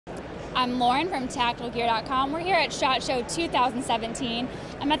I'm Lauren from TacticalGear.com. We're here at SHOT Show 2017.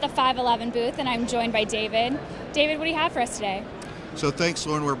 I'm at the 511 booth and I'm joined by David. David, what do you have for us today? So thanks,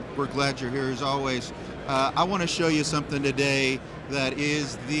 Lauren. We're glad you're here as always. I want to show you something today that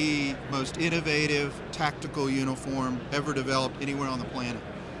is the most innovative tactical uniform ever developed anywhere on the planet.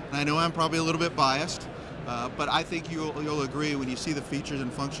 And I know I'm probably a little bit biased, but I think you'll agree when you see the features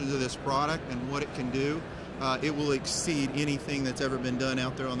and functions of this product and what it can do. It will exceed anything that's ever been done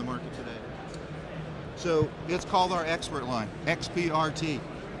out there on the market today. So it's called our Expert line, XPRT.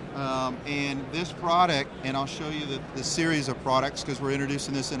 And this product, and I'll show you the series of products because we're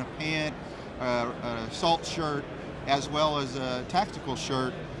introducing this in a pant, an assault shirt, as well as a tactical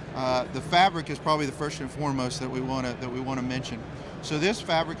shirt. The fabric is probably the first and foremost that we want to mention. So this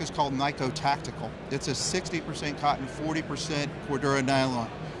fabric is called Nyko Tactical. It's a 60% cotton, 40% Cordura nylon.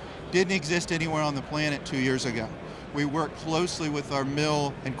 Didn't exist anywhere on the planet 2 years ago. We worked closely with our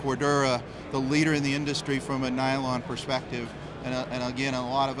mill and Cordura, the leader in the industry from a nylon perspective, and again a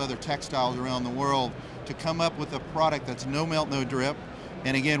lot of other textiles around the world, to come up with a product that's no melt, no drip,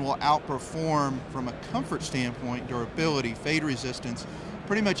 and again will outperform from a comfort standpoint, durability, fade resistance,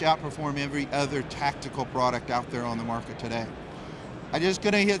 pretty much outperform every other tactical product out there on the market today. I'm just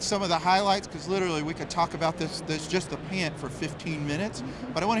going to hit some of the highlights because literally we could talk about this just the pant for 15 minutes,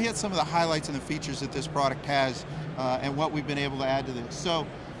 but I want to hit some of the highlights and the features that this product has and what we've been able to add to this. So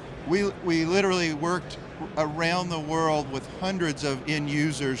we literally worked around the world with hundreds of end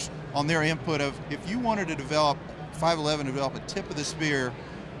users on their input of, if you wanted to develop 511, develop a tip of the spear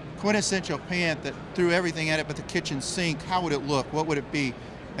quintessential pant that threw everything at it but the kitchen sink, how would it look? What would it be?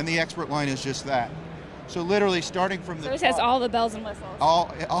 And the Expert line is just that. So literally starting from the So it has all the bells and whistles.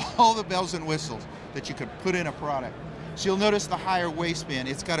 All the bells and whistles that you could put in a product. So you'll notice the higher waistband.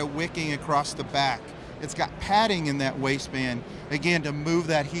 It's got a wicking across the back. It's got padding in that waistband, again, to move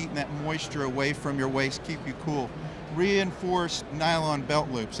that heat and that moisture away from your waist, keep you cool. Reinforced nylon belt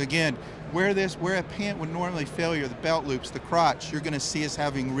loops. Again, where a pant would normally failure, the belt loops, the crotch, you're going to see us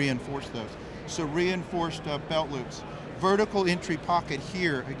having reinforced those. So reinforced belt loops. Vertical entry pocket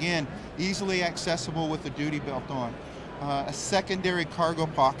here, again, easily accessible with the duty belt on. A secondary cargo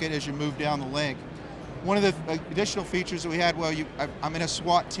pocket as you move down the leg. One of the additional features that we had, well, I'm in a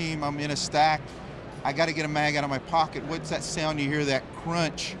SWAT team, I'm in a stack, I got to get a mag out of my pocket. What's that sound you hear, that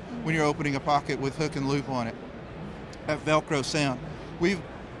crunch when you're opening a pocket with hook and loop on it? That Velcro sound.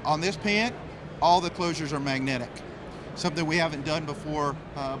 On this pant, all the closures are magnetic. Something we haven't done before,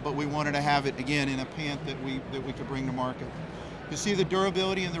 but we wanted to have it again in a pant that we could bring to market. You see the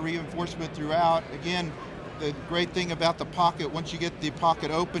durability and the reinforcement throughout. Again, the great thing about the pocket, once you get the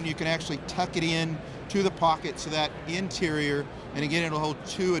pocket open, you can actually tuck it in to the pocket so that interior, and again it'll hold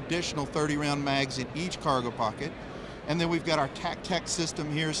 2 additional 30-round mags in each cargo pocket. And then we've got our TacTech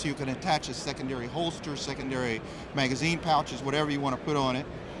system here, so you can attach a secondary holster, secondary magazine pouches, whatever you want to put on it.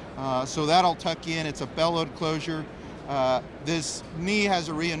 So that'll tuck in. It's a bellowed closure. This knee has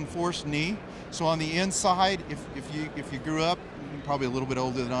a reinforced knee, so on the inside, if you grew up, you're probably a little bit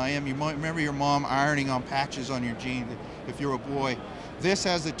older than I am, you might remember your mom ironing on patches on your jeans if you're a boy. This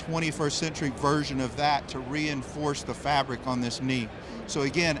has a 21st century version of that to reinforce the fabric on this knee. So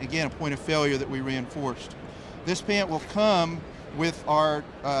again, a point of failure that we reinforced. This pant will come with our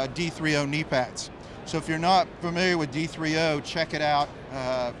D30 knee pads. So if you're not familiar with D30, check it out.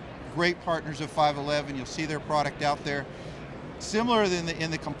 Great partners of 511. You'll see their product out there. Similar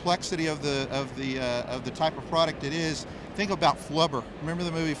in the complexity of the type of product it is. Think about Flubber. Remember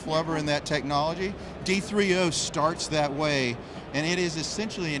the movie Flubber and that technology? D30 starts that way, and it is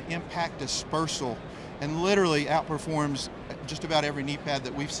essentially an impact dispersal, and literally outperforms just about every knee pad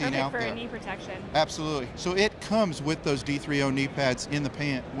that we've seen out there. Perfect for knee protection. Absolutely. So it comes with those D30 knee pads in the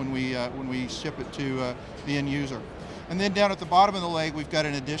pant when we ship it to the end user. And then down at the bottom of the leg, we've got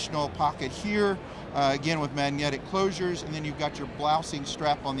an additional pocket here, again with magnetic closures, and then you've got your blousing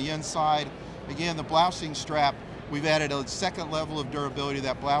strap on the inside. Again, the blousing strap, we've added a second level of durability to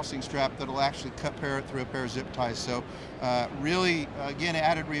that blousing strap that'll actually cut through a pair of zip ties. So really, again,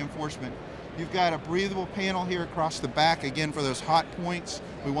 added reinforcement. You've got a breathable panel here across the back, again for those hot points.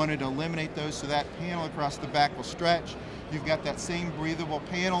 We wanted to eliminate those so that panel across the back will stretch. You've got that same breathable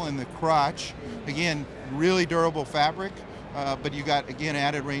panel in the crotch. Again, really durable fabric, but you got, again,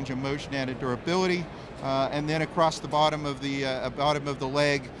 added range of motion, added durability. And then across the bottom of the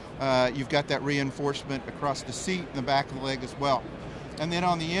leg, you've got that reinforcement across the seat and the back of the leg as well. And then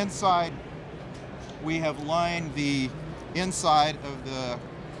on the inside, we have lined the inside of the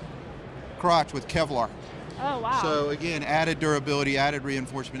crotch with Kevlar. Oh, wow. So again, added durability, added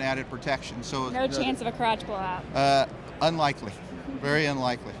reinforcement, added protection. So no chance of a crotch blowout. Unlikely, very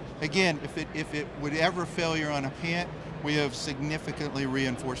unlikely. Again, if it would ever failure on a pant, we have significantly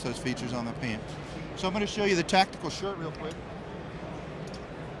reinforced those features on the pant. So I'm going to show you the tactical shirt real quick.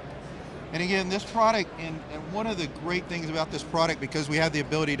 And again, this product, and one of the great things about this product, because we have the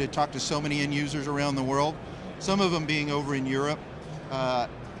ability to talk to so many end users around the world, some of them being over in Europe,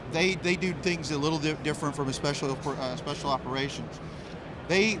 they do things a little different from a special operations.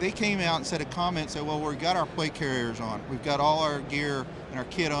 They came out and said a comment, said, well, we've got our plate carriers on. We've got all our gear and our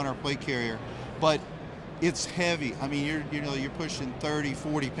kit on our plate carrier, but it's heavy. I mean, you're pushing 30,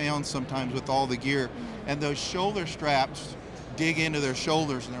 40 pounds sometimes with all the gear, and those shoulder straps dig into their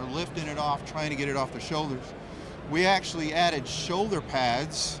shoulders, and they're lifting it off, trying to get it off their shoulders. We actually added shoulder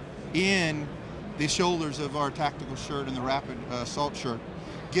pads in the shoulders of our tactical shirt and the rapid assault shirt.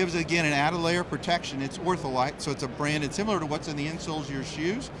 Gives, again, an added layer of protection. It's ortholite, so it's a branded, similar to what's in the insoles of your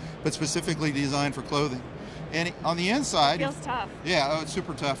shoes, but specifically designed for clothing. And on the inside, it feels tough. Yeah, oh, it's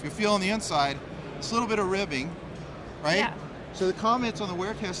super tough. You feel on the inside, it's a little bit of ribbing, right? Yeah. So the comments on the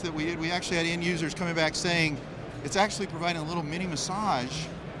wear test that we did, we actually had end users coming back saying, it's actually providing a little mini massage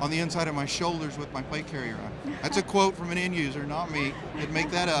on the inside of my shoulders with my plate carrier on. That's a quote from an end user, not me. Didn't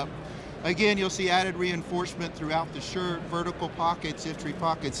make that up. Again, you'll see added reinforcement throughout the shirt, vertical pockets, entry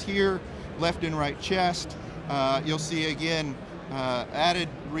pockets here, left and right chest. You'll see, again, added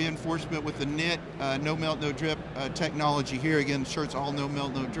reinforcement with the knit, no melt, no drip technology here. Again, the shirt's all no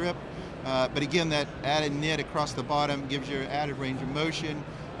melt, no drip. But again, that added knit across the bottom gives you added range of motion.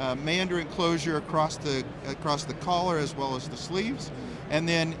 Mandarin closure across the collar as well as the sleeves. And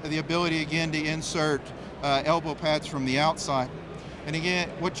then the ability, again, to insert elbow pads from the outside. And again,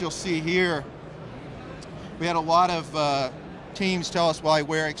 what you'll see here, we had a lot of teams tell us, well, I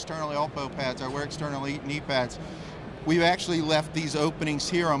wear external elbow pads, I wear external knee pads. We've actually left these openings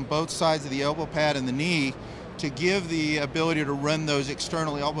here on both sides of the elbow pad and the knee to give the ability to run those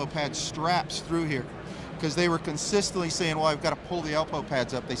external elbow pad straps through here. Because they were consistently saying, well, I've got to pull the elbow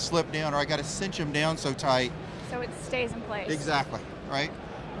pads up, they slip down, or I got to cinch them down so tight. So it stays in place. Exactly, right?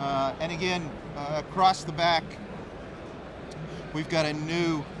 And again, across the back, we've got a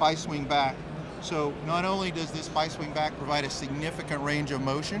new bi-swing back. So not only does this bi-swing back provide a significant range of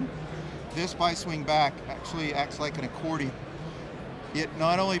motion, this bi-swing back actually acts like an accordion. It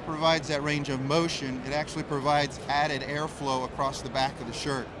not only provides that range of motion, it actually provides added airflow across the back of the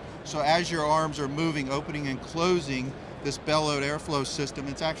shirt. So as your arms are moving, opening and closing this bellowed airflow system,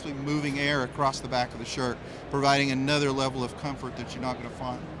 it's actually moving air across the back of the shirt, providing another level of comfort that you're not going to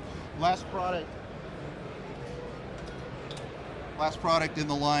find. Last product in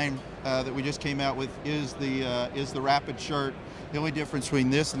the line that we just came out with is the Rapid shirt. The only difference between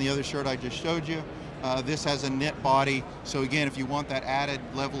this and the other shirt I just showed you, this has a knit body. So again, if you want that added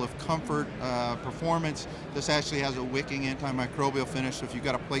level of comfort, performance, this actually has a wicking antimicrobial finish. So if you've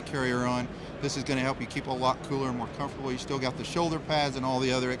got a plate carrier on, this is going to help you keep a lot cooler and more comfortable. You still got the shoulder pads and all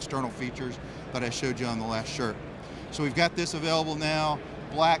the other external features that I showed you on the last shirt. So we've got this available now.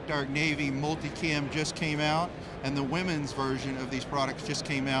 Black, dark navy, multicam just came out, and the women's version of these products just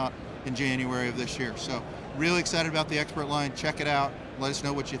came out in January of this year. So really excited about the Expert line. Check it out. Let us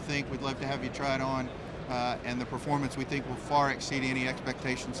know what you think. We'd love to have you try it on. And the performance, we think, will far exceed any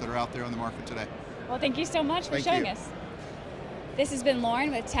expectations that are out there on the market today. Well, thank you so much for showing us. This has been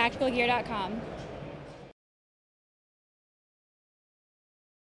Lauren with TacticalGear.com.